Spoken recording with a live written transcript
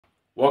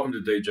Welcome to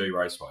DG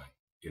Raceway.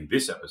 In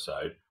this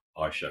episode,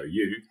 I show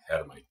you how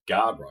to make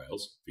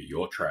guardrails for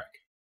your track.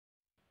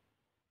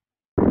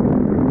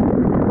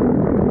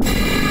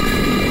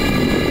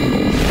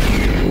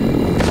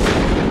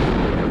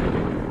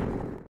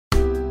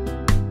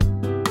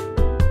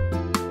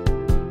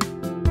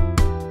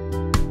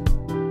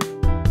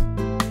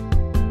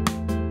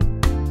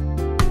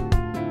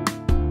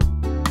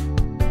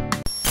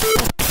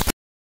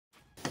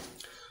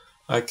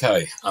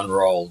 Okay,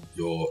 unroll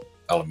your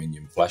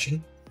aluminium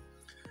flashing.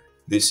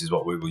 This is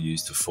what we will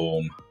use to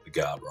form the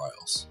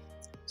guardrails.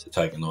 So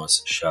take a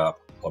nice sharp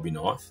hobby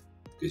knife,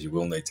 because you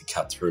will need to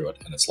cut through it,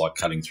 and it's like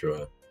cutting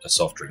through a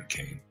soft drink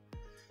can.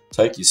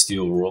 Take your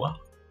steel ruler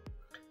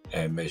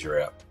and measure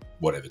out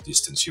whatever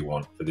distance you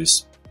want. For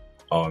this,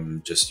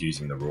 I'm just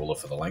using the ruler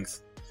for the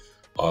length.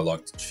 I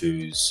like to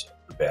choose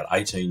about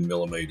 18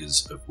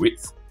 millimeters of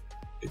width.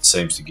 It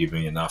seems to give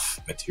me enough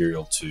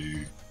material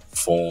to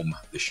form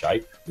the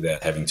shape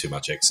without having too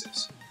much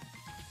excess.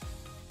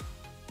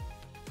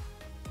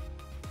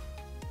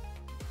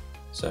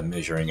 So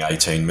measuring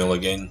 18 mil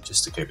again,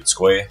 just to keep it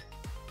square.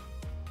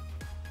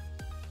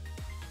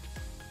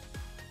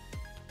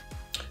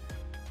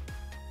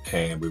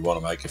 And we want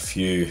to make a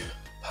few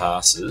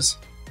passes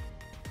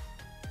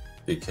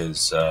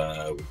because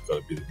we've got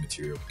a bit of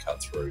material to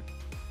cut through.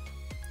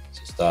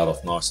 So start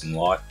off nice and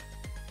light,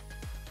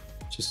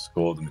 just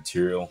score the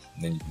material,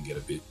 and then you can get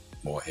a bit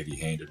more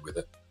heavy-handed with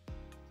it.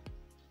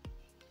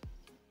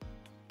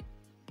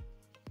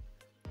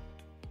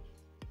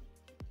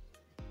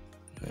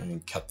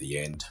 And cut the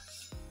end.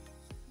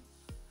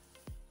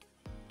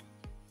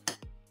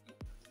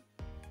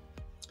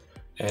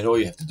 And all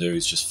you have to do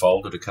is just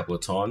fold it a couple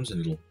of times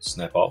and it'll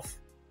snap off.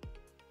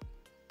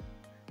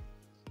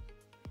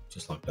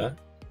 Just like that.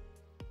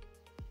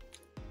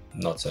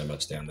 Not so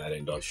much down that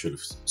end, I should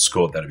have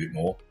scored that a bit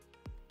more.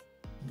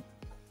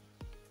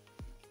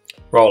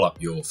 Roll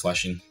up your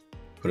flashing,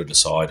 put it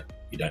aside,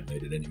 you don't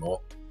need it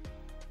anymore.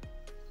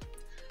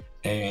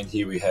 And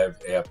here we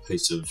have our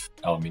piece of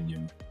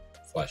aluminium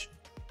flashing.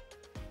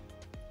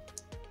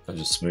 I'll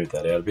just smooth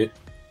that out a bit.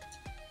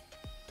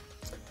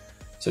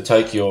 So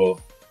take your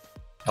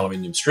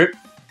aluminium strip,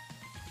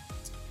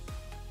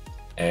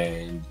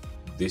 and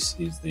this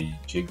is the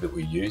jig that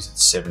we use.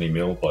 It's 70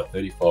 mil by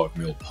 35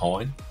 mil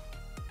pine,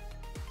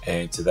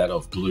 and to that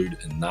I've glued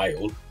and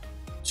nailed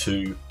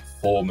two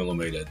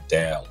 4mm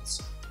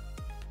dowels,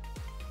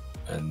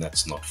 and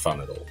that's not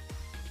fun at all.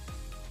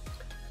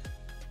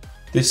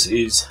 This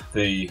is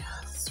the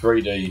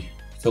 3D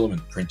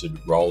filament printed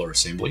roller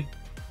assembly.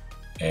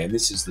 And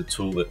this is the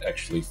tool that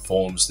actually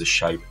forms the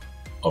shape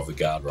of the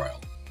guardrail.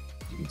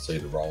 You can see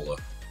the roller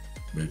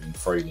moving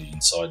freely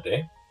inside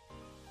there.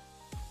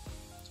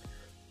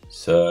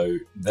 So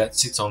that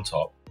sits on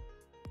top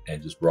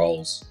and just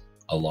rolls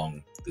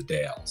along the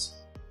dowels.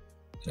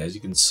 And as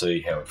you can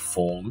see how it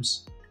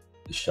forms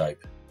the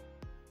shape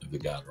of the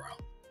guardrail.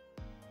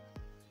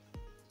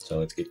 So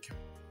let's get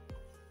going.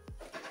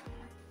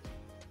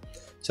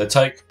 So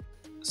take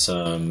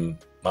some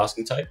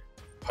masking tape,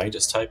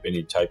 painter's tape,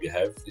 any tape you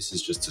have. This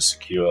is just to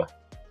secure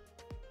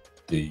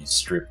the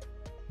strip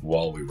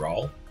while we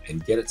roll,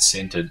 and get it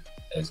centered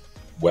as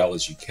well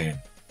as you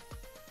can.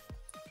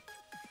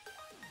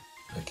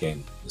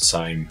 Again, the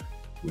same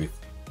with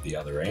the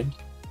other end.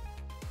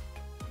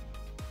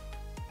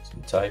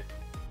 Some tape,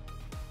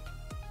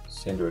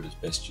 center it as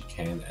best you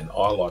can, and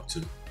I like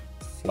to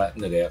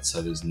flatten it out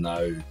so there's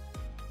no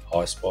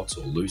high spots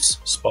or loose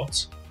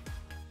spots,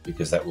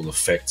 because that will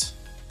affect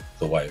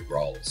the way it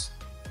rolls.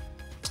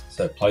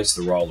 So place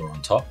the roller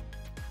on top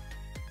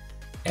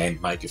and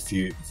make a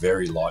few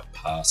very light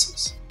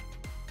passes,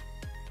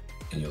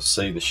 and you'll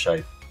see the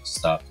shape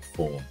start to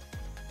form.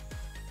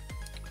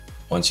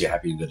 Once you're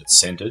happy that it's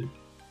centered,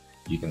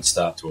 you can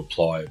start to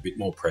apply a bit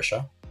more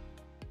pressure,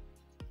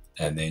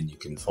 and then you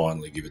can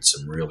finally give it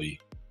some really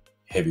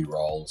heavy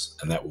rolls,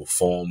 and that will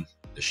form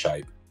the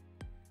shape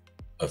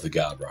of the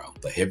guardrail.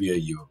 The heavier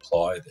you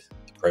apply the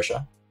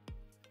pressure,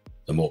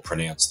 the more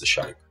pronounced the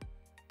shape.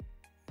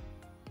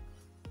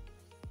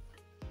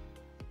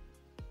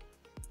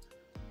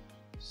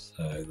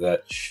 So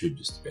that should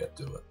just about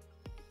do it.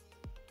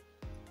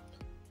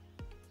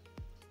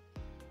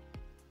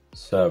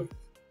 So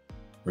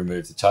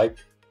remove the tape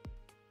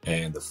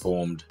and the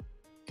formed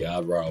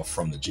guardrail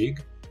from the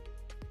jig,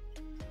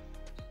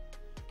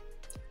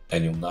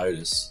 and you'll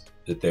notice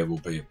that there will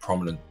be a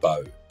prominent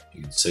bow.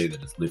 You can see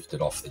that it's lifted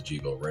off the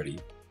jig already,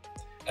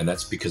 and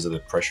that's because of the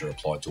pressure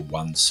applied to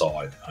one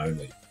side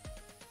only.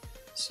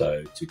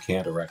 So to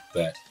counteract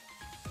that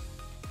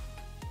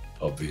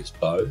obvious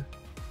bow,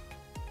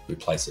 we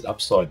place it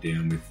upside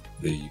down with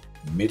the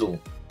middle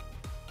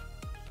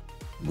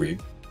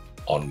rib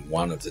on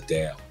one of the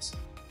dowels.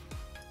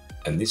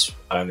 And this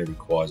only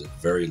requires a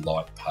very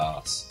light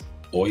pass.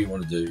 All you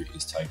want to do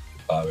is take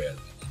the bow out of it.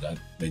 You don't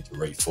need to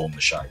reform the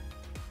shape.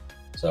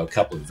 So a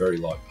couple of very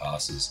light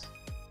passes,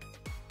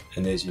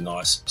 and there's your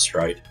nice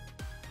straight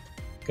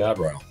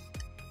guardrail.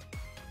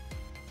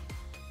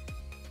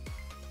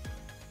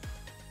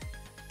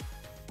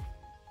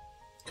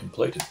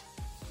 Completed.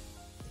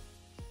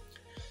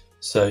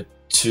 So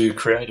to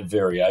create a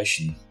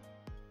variation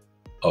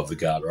of the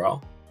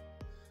guardrail,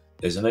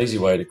 there's an easy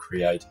way to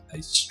create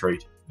a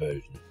street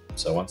version.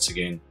 So once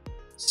again,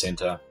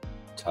 center,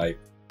 tape,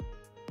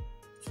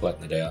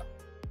 flatten it out,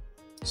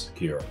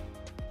 secure it.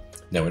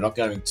 Now we're not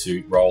going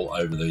to roll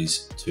over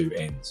these two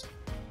ends.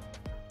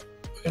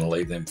 We're going to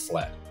leave them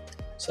flat.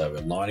 So we're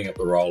lining up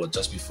the roller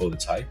just before the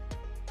tape.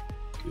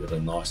 Give it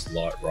a nice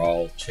light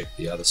roll, check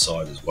the other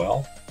side as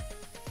well.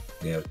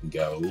 Now we can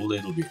go a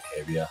little bit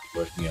heavier,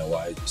 working our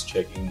way, just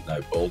checking,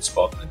 no bald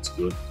spot, that's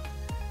good.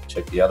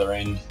 Check the other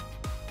end,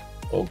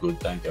 all good,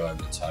 don't go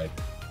over the tape.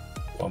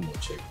 One more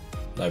check,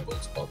 no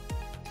bald spot.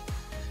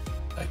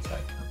 Okay,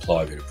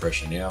 apply a bit of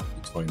pressure now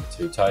between the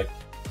two tape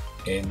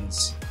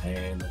ends,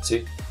 and that's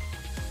it.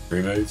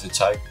 Remove the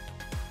tape,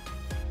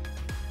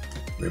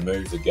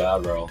 remove the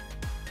guardrail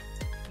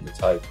from the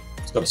tape.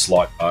 It's got a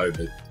slight bow,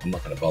 but I'm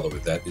not going to bother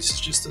with that. This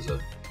is just as a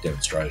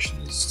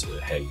demonstration as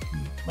to how you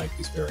can make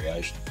this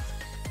variation.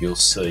 You'll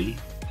see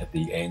at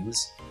the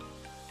ends,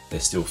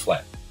 they're still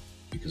flat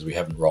because we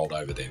haven't rolled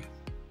over them.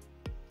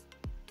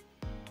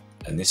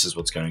 And this is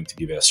what's going to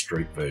give our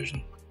street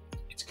version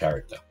its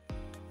character.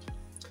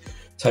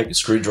 Take a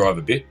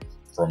screwdriver bit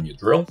from your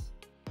drill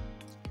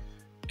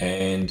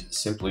and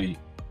simply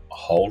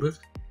hold it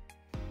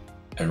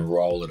and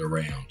roll it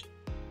around.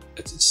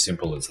 It's as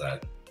simple as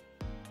that.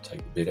 Take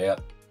the bit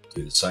out,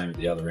 do the same at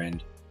the other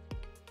end.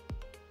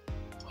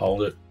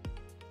 Hold it,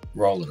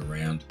 roll it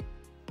around,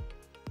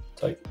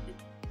 take the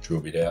drill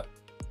bit out,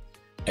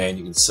 and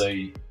you can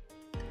see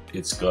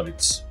it's got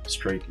its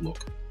street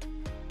look.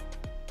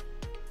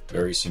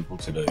 Very simple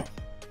to do.